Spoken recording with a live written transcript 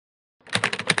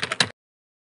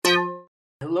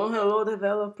Hello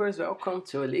developers, welcome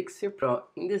to Elixir Pro.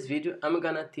 In this video I'm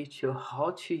gonna teach you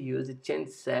how to use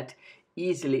Changeset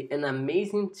easily and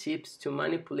amazing tips to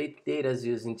manipulate data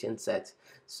using Changeset.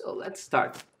 So let's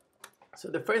start. So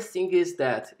the first thing is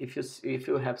that if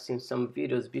you have seen some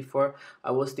videos before,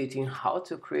 I was teaching how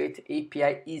to create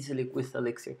API easily with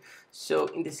Elixir. So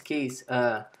in this case,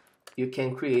 you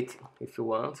can create if you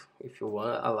want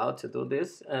allowed to do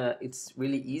this. It's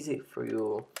really easy for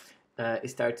you.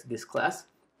 Start this class.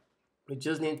 We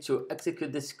just need to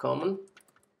execute this command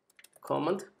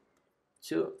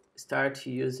to start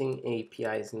using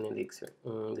APIs in Elixir.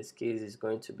 In this case, it's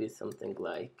going to be something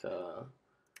like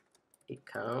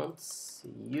accounts,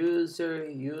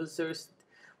 users,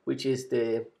 which is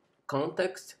the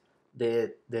context,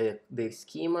 the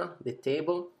schema, the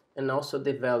table, and also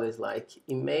the values like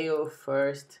email,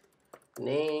 first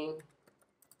name,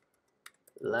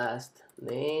 last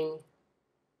name.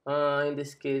 In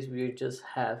this case, we're just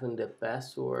having the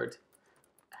password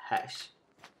hash.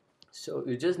 So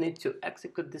you just need to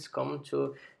execute this command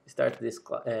to start this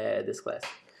class.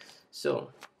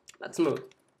 So let's move.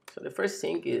 So the first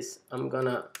thing is I'm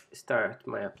gonna start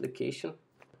my application.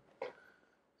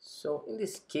 So in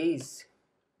this case,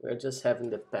 we're just having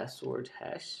the password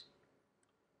hash.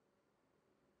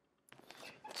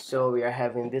 So we are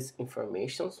having this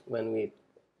information when we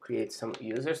create some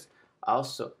users.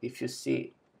 Also, if you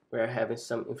see, we are having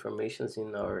some informations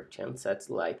in our Changesets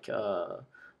like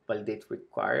validate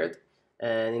required,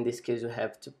 and in this case you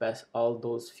have to pass all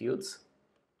those fields.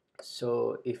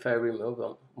 So if I remove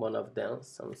one of them,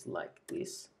 something like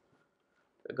this,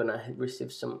 we're gonna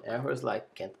receive some errors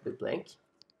like can't be blank.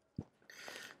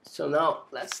 So now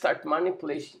let's start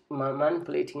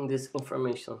manipulating this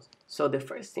information. So the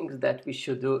first thing that we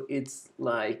should do is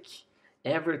like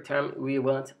every time we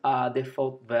want a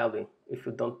default value if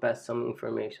you don't pass some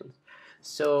information.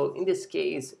 So in this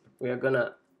case, we are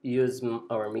gonna use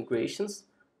our migrations,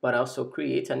 but also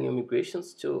create a new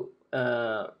migrations to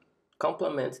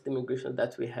complement the migration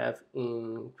that we have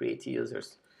in create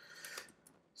users.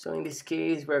 So in this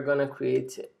case, we're gonna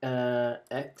create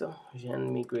Ecto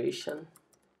gen migration,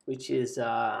 which is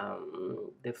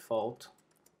default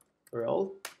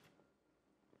role.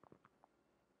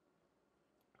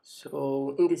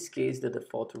 So in this case, the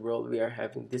default role, we are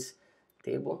having this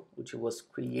table which was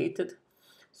created.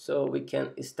 So we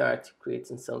can start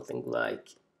creating something like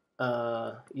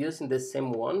using the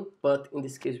same one, but in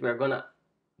this case we are gonna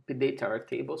update our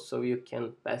table, so you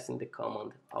can pass in the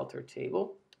command alter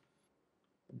table.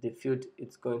 The field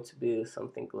it's going to be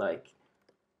something like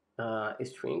a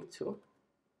string too,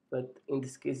 but in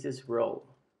this case is role.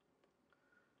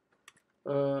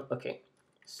 Okay.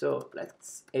 So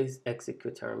let's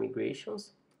execute our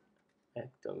migrations.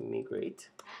 Ecto migrate.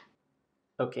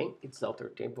 Okay, it's alter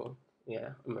table. Yeah,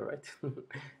 am I right?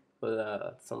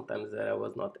 But sometimes I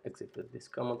was not execute this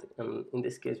command, and in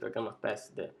this case we're gonna pass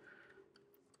the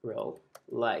role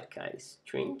like a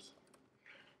string.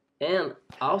 And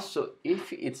also,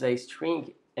 if it's a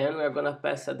string and we're gonna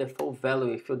pass a default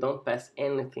value if you don't pass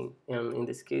anything, and in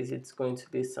this case it's going to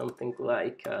be something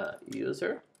like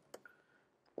user.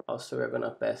 Also, we're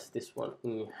gonna pass this one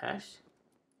in hash.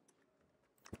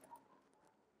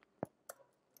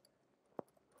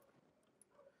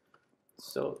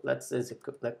 So let's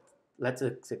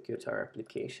execute our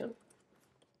application.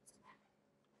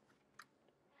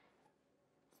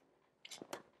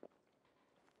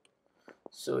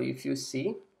 So if you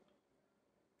see,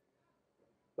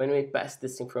 when we pass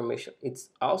this information, it's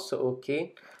also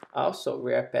okay. Also,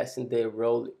 we are passing the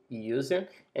role user,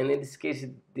 and in this case,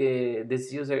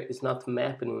 this user is not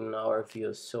mapped in our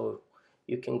view. So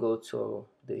you can go to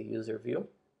the user view,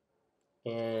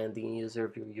 and in user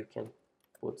view you can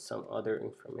put some other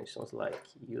informations like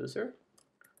user.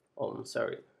 Oh, I'm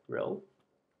sorry, role.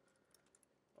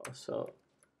 Also,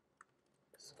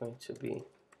 it's going to be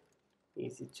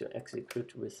easy to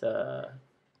execute with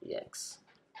EX.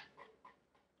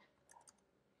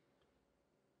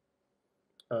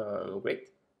 Great.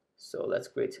 So let's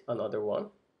create another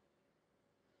one.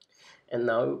 And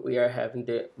now we are having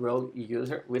the role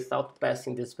user without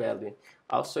passing this value.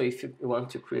 Also, if you want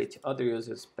to create other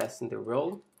users passing the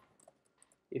role,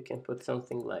 you can put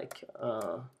something like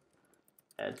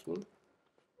admin.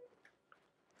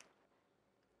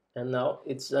 And now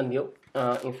it's a new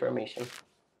information.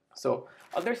 So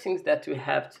other things that we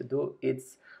have to do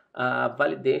is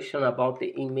validation about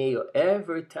the email.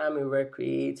 Every time we were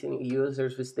creating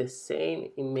users with the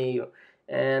same email,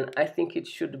 and I think it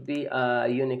should be a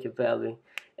unique value.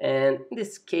 And in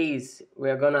this case,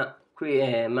 we're gonna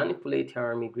manipulate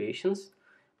our migrations,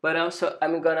 but also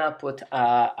I'm gonna put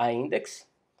an index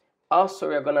Also,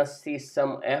 we're gonna see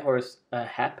some errors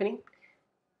happening,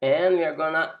 and we are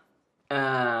gonna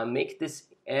make this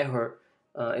error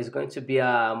is going to be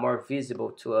more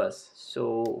visible to us.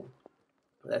 So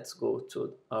let's go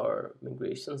to our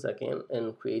migrations again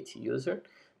and create user.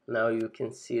 Now you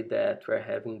can see that we're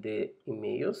having the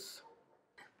emails.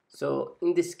 So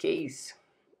in this case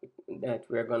that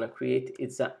we're gonna create,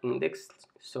 it's an index.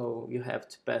 So you have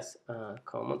to pass a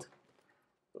command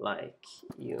like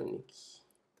unique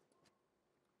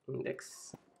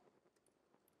index.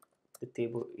 The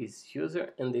table is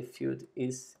user and the field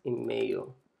is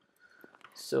email.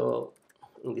 So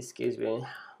in this case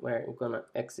we're gonna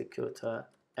execute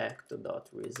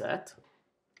ecto.reset.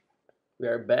 We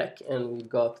are back and we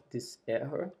got this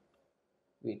error,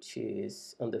 which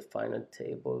is undefined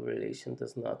table relation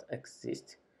does not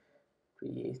exist.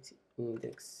 Create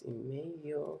index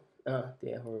email. The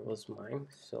error was mine,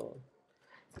 so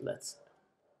let's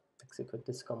execute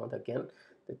this command again.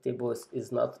 The table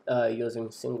is not using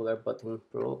singular but in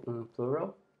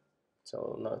plural,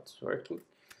 so now it's working.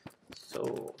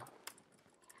 So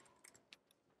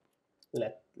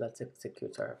let's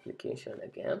execute our application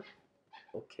again.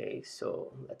 Okay,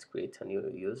 so let's create a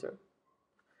new user.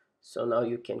 So now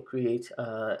you can create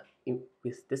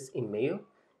with this email,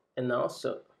 and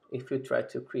also if you try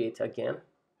to create again,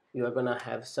 you are gonna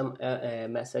have some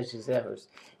messages errors.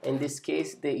 In this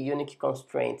case, the unique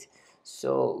constraint.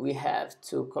 So we have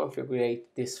to configure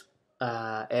this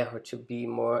error to be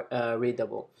more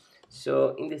readable.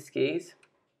 So in this case,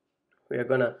 we are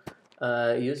gonna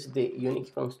use the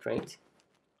unique constraint.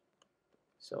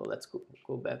 So let's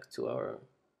go back to our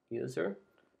user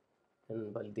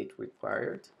and validate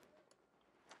required.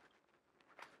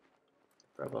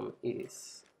 Problem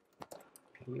is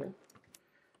here.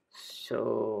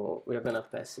 So we're gonna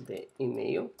pass the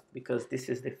email because this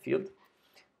is the field,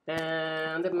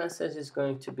 and the message is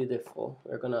going to be default.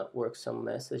 We're gonna work some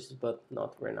messages, but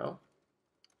not right now.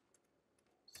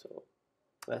 So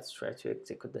let's try to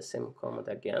execute the same command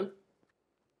again.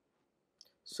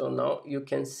 So now you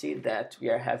can see that we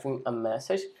are having a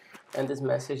message, and this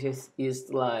message is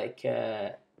like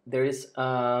there is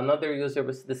another user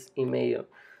with this email.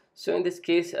 So in this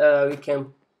case, we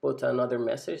can put another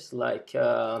message like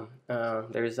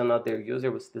there is another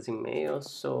user with this email.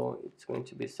 So it's going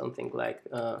to be something like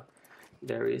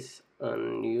there is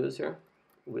an user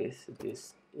with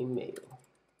this email.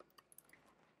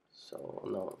 So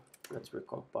now let's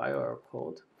recompile our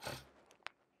code.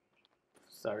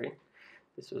 Sorry,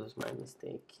 this was my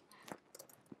mistake.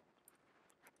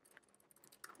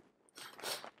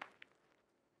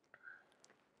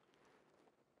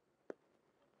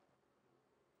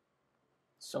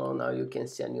 So now you can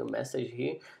see a new message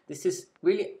here. This is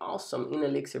really awesome in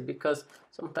Elixir because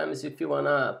sometimes if you want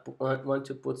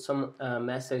to put some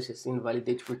messages in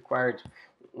validate required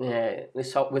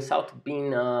without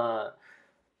being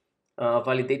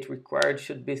validate required,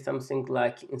 should be something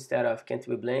like instead of can't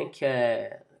be blank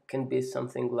can be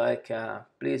something like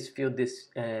please fill this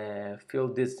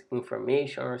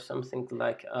information or something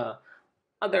like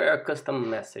other custom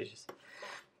messages.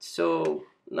 So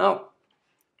now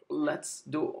let's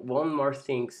do one more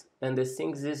things, and the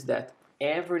things is that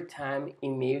every time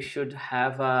email should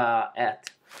have a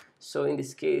 @ so in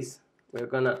this case we're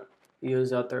gonna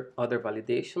use other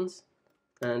validations,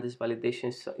 and this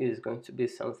validation is going to be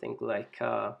something like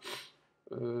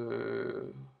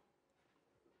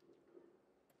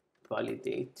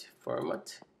validate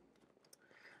format.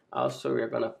 Also we're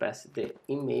gonna pass the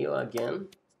email again,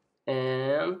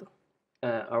 and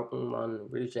our one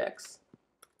rejects.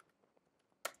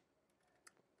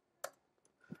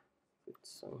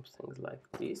 Something like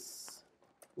this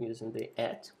using the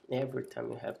 @ every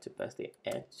time you have to pass the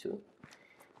 @ to.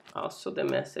 Also the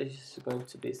message is going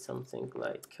to be something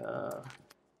like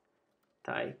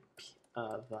type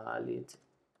a valid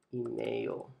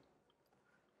email.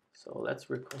 So let's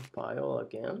recompile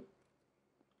again.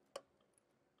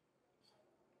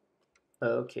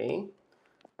 Okay,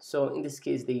 so in this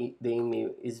case the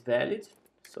email is valid,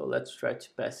 so let's try to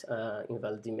pass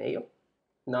invalid email.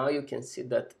 Now you can see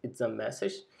that it's a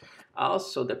message.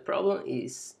 Also the problem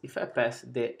is if I pass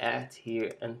the @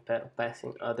 here and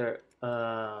passing other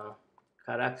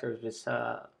characters with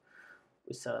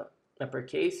a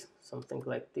uppercase, something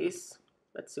like this.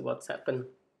 Let's see what's happened.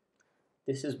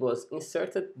 This was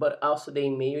inserted, but also the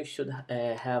email should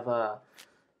have a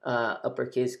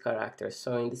uppercase character.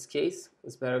 So in this case,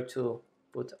 it's better to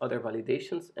put other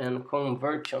validations and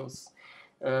conversions.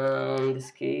 In this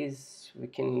case, we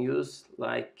can use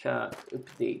like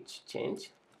update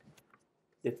change.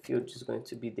 The field is going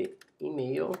to be the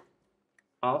email.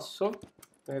 Also,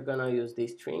 we're gonna use the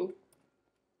string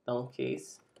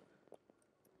downcase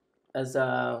as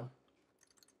a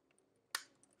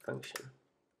function.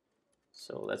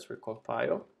 So let's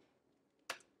recompile.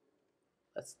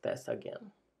 Let's test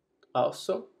again.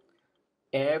 Also,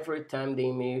 every time the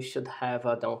email should have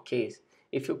a downcase.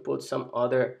 If you put some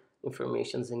other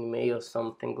informations in email,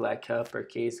 something like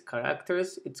uppercase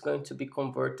characters, it's going to be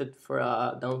converted for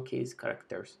downcase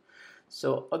characters.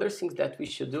 So other things that we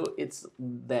should do is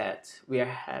that we are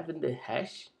having the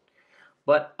hash,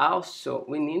 but also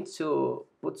we need to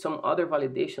put some other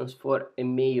validations for a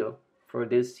mail for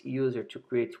this user to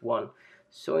create one.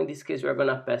 So in this case, we're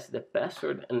gonna pass the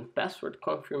password and password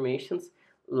confirmations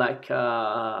like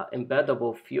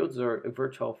embeddable fields or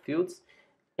virtual fields,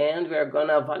 and we are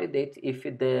gonna validate if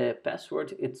the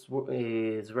password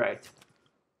is right.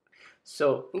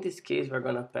 So in this case, we're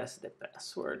gonna pass the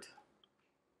password.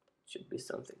 Should be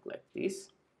something like this,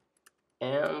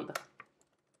 and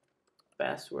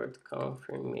password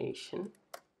confirmation.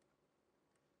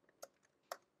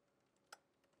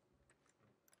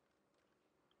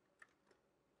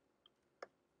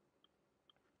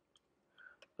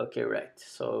 Okay, right.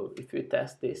 So if we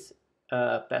test this,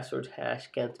 password hash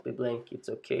can't be blank, it's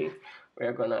okay.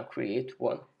 We're gonna create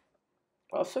one.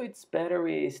 Also, it's better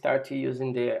we start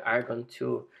using the Argon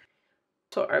 2.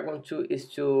 So Argon 2 is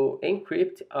to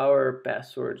encrypt our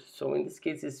password. So in this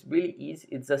case, it's really easy.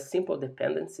 It's a simple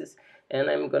dependencies, and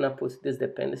I'm gonna put this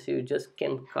dependency. You just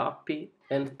can copy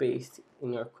and paste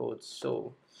in your code.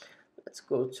 So let's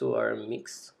go to our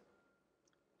mix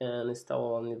and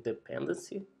install a new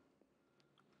dependency.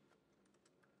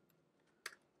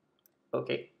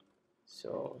 Okay,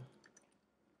 so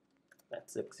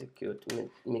let's execute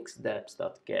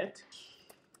mixdeps.get.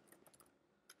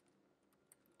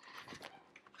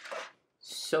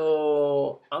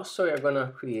 So also you're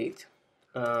gonna create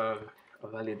a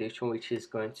validation which is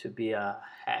going to be a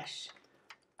hash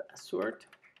password.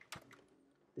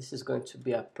 This is going to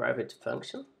be a private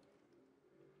function.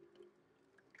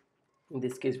 In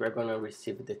this case, we're gonna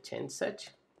receive the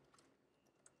changeset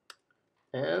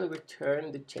and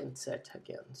return the changeset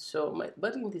again. So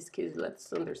but in this case,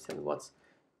 let's understand what's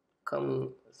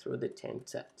coming through the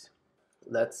changeset.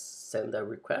 Let's send a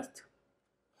request.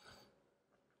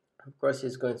 Of course,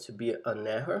 it's going to be an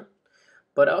error.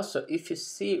 But also, if you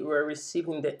see, we're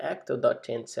receiving the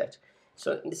ecto.changeset.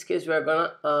 So in this case, we're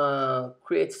gonna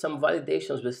create some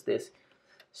validations with this.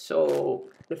 So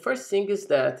the first thing is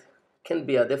that can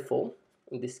be a default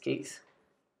in this case,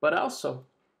 but also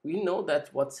we know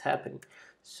that what's happening.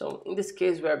 So in this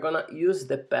case, we are gonna use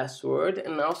the password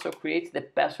and also create the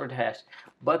password hash.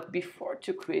 But before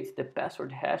to create the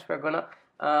password hash, we're gonna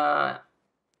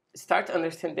start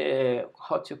understanding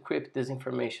how to crypt this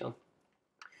information.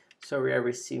 So we are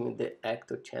receiving the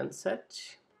Ecto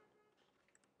Changeset.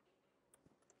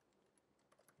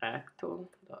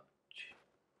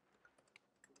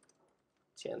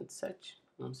 Ecto.changeset.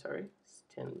 I'm sorry,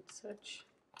 changeset.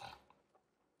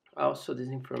 Also, this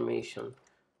information,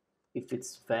 if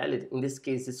it's valid, in this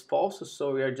case it's false,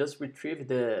 so we are just retrieve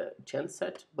the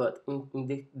changeset. But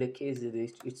in the case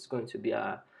it's going to be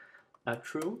a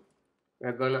true. We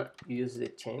are gonna use the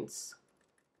change,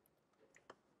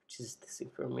 which is this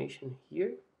information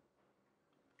here.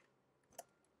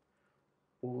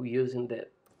 We're using the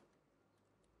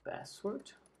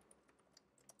password.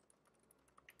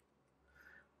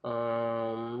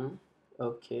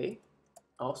 Okay.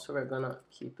 Also, we're gonna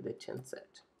keep the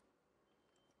changeset.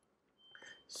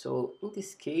 So in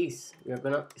this case, we're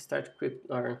gonna start crypt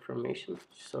our information.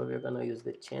 So we're gonna use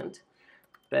the chant,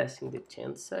 passing the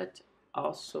changeset,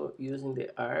 also using the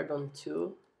Argon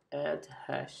to add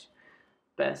hash,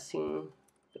 passing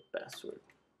the password.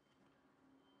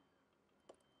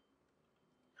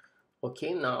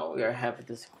 Okay, now we are having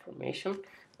this information,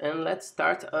 and let's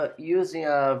start using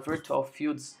virtual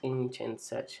fields in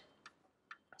Changeset.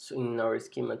 So in our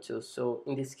schema too. So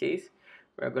in this case,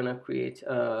 we're gonna create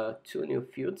two new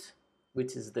fields,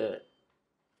 which is the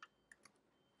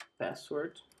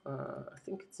password. I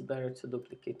think it's better to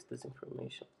duplicate this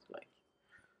information, like,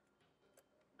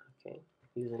 okay,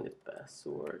 using the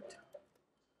password.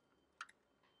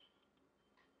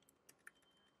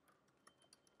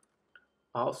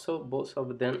 Also, both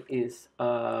of them is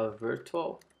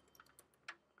virtual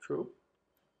true,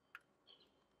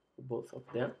 both of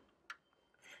them.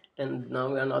 And now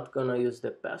we are not gonna use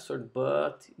the password,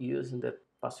 but using the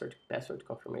password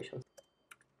confirmation.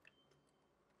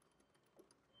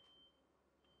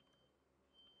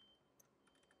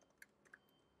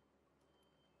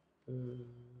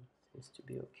 Seems to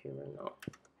be okay right now.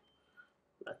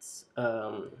 Let's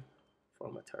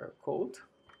format our code.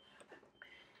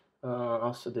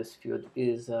 Also, this field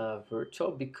is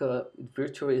virtual, because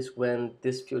virtual is when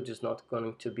this field is not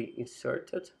going to be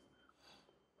inserted.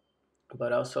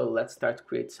 But also, let's start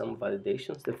create some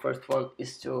validations. The first one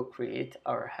is to create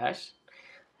our hash,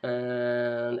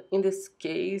 and in this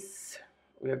case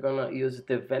we are gonna use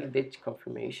the validate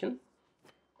confirmation.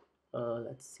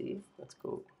 Let's see, let's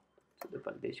go to the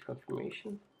validate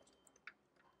confirmation.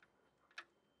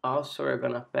 Also, we're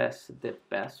gonna pass the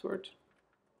password,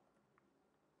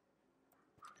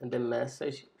 and the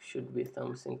message should be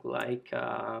something like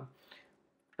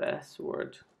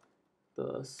password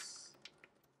does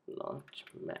not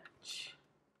match.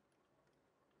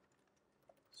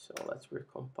 So let's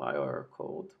recompile our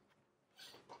code,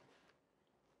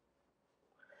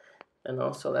 and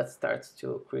also let's start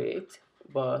to create,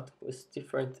 but with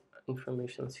different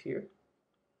informations here.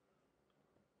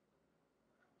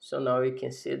 So now we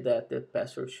can see that the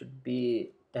password should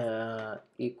be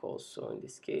equal. So in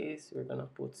this case, we're gonna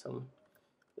put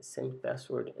the same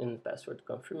password in password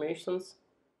confirmations.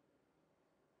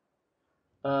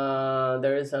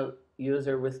 There is a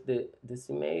user with this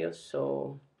email,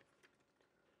 so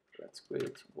let's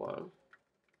create one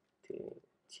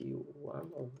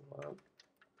t1 or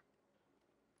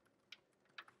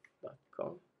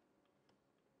 1.com.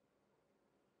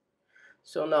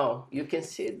 So now you can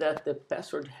see that the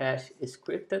password hash is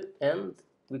scripted, and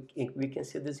we can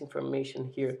see this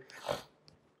information here.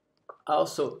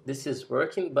 Also, this is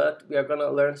working, but we are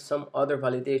gonna learn some other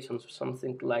validations,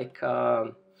 something like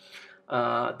the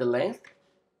length,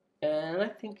 and I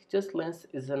think just length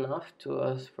is enough to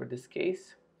us for this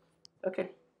case.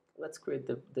 Okay, let's create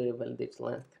the validate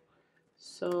length.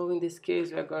 So in this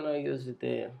case, we are gonna use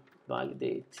the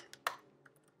validate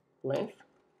length,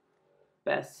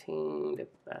 passing the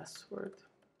password.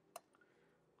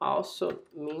 Also,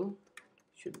 min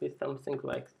should be something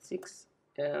like 6,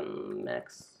 and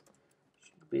max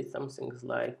should be something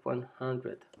like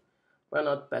 100. We're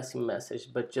not passing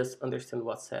message, but just understand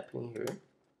what's happening here.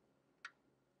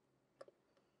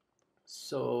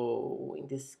 So in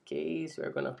this case,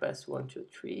 we're gonna pass 1, 2,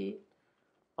 3.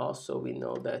 Also, we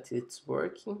know that it's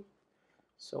working.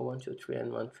 So 1, 2, 3,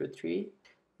 and 1, 2, 3.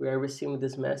 We are receiving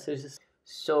these messages.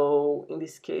 So in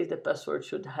this case, the password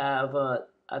should have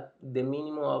the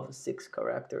minimum of 6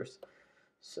 characters.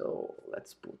 So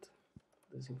let's put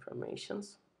those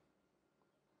informations.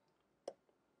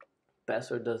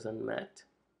 Password doesn't match.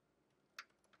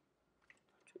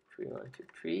 1, 2, 3, 1, 2,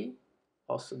 3.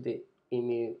 Also, the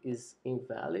email is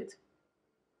invalid.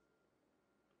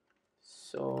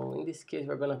 So in this case,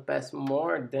 we're gonna pass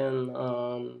more than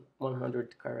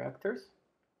 100 characters,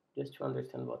 just to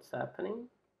understand what's happening.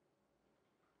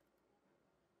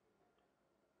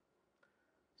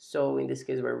 So in this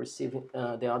case, we're receiving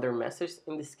the other message.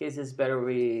 In this case, it's better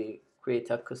we create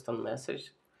a custom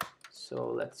message. So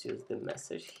let's use the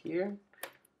message here.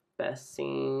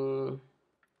 Passing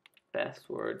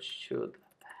password should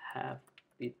have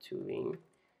between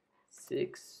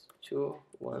 6 to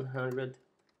 100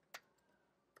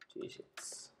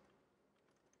 digits.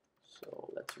 So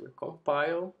let's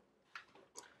recompile.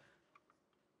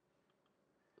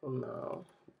 Now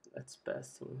let's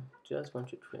pass in just 1,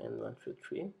 2, 3, and 1, 2,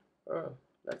 3. Oh,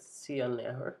 let's see an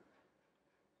error.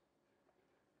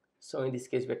 So in this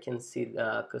case, we can see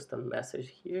the custom message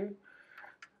here.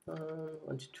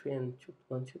 1, 2, 3, and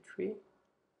 1, 2, 3.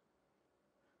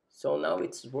 So now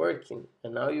it's working,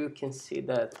 and now you can see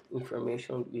that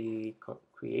information we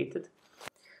created.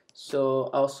 So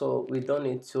also, we don't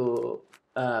need to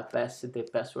pass the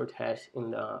password hash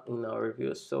in our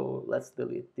view. So let's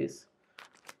delete this.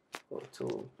 Go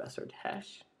to password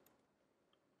hash.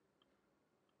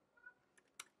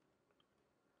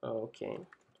 Okay,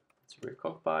 let's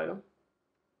recompile.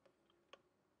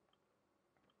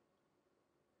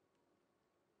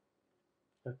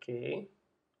 Okay,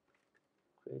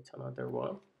 create another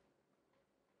one.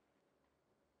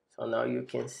 So now you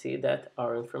can see that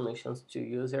our information to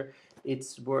user,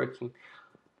 it's working.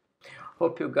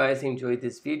 Hope you guys enjoyed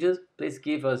this video. Please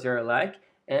give us your like,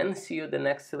 and see you the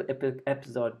next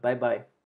episode. Bye bye.